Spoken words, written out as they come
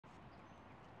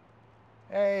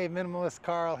Hey, Minimalist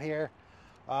Carl here.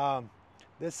 Um,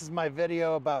 this is my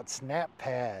video about snap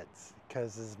pads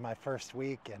because this is my first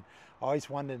week and always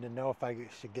wanted to know if I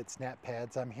should get snap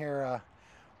pads. I'm here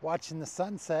watching the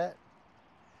sunset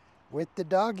with the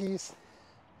doggies.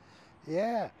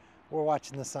 Yeah, we're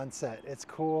watching the sunset. It's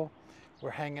cool.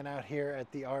 We're hanging out here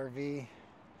at the RV.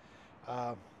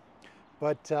 Uh,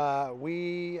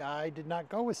 I did not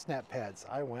go with snap pads.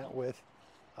 I went with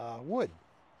wood.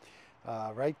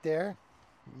 Right there,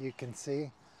 you can see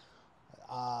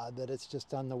that it's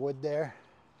just on the wood there.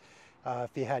 If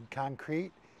you had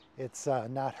concrete, it's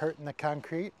not hurting the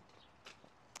concrete.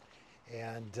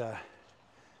 And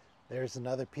there's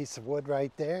another piece of wood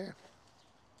right there.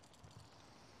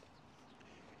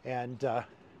 And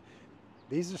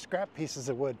these are scrap pieces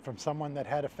of wood from someone that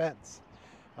had a fence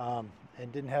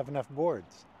and didn't have enough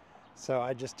boards. So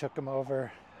I just took them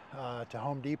over to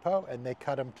Home Depot and they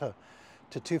cut them to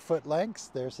 2-foot lengths.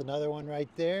 There's another one right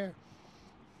there.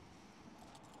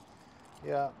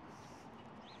 Yeah.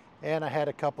 And I had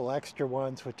a couple extra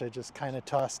ones which I just kind of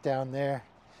tossed down there.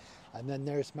 And then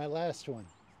there's my last one.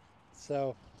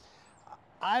 So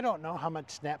I don't know how much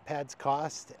snap pads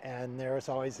cost, and there's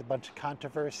always a bunch of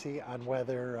controversy on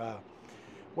whether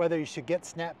you should get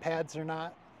snap pads or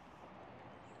not.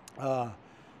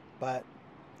 But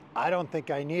I don't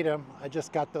think I need them. I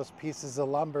just got those pieces of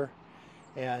lumber,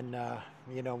 and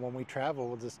you know, when we travel,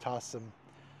 we'll just toss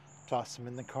them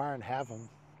in the car and have them.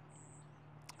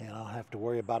 And I don't have to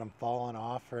worry about them falling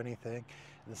off or anything.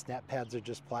 And the snap pads are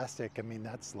just plastic. I mean,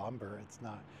 that's lumber. It's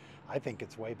not. I think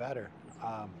it's way better.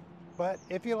 But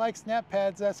if you like snap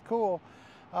pads, that's cool.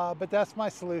 But that's my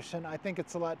solution. I think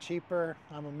it's a lot cheaper.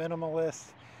 I'm a minimalist.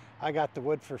 I got the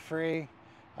wood for free.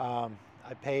 I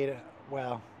paid,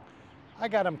 well, I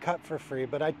got them cut for free,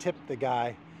 but I tipped the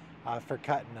guy for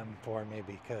cutting them for me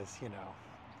because, you know,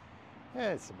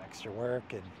 it's some extra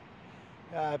work,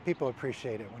 and people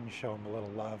appreciate it when you show them a little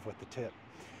love with the tip.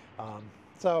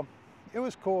 So it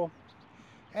was cool.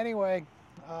 Anyway,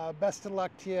 best of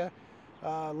luck to you.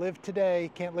 Live today.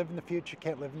 Can't live in the future,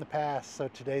 can't live in the past. So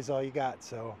today's all you got.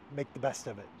 So make the best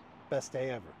of it. Best day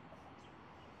ever.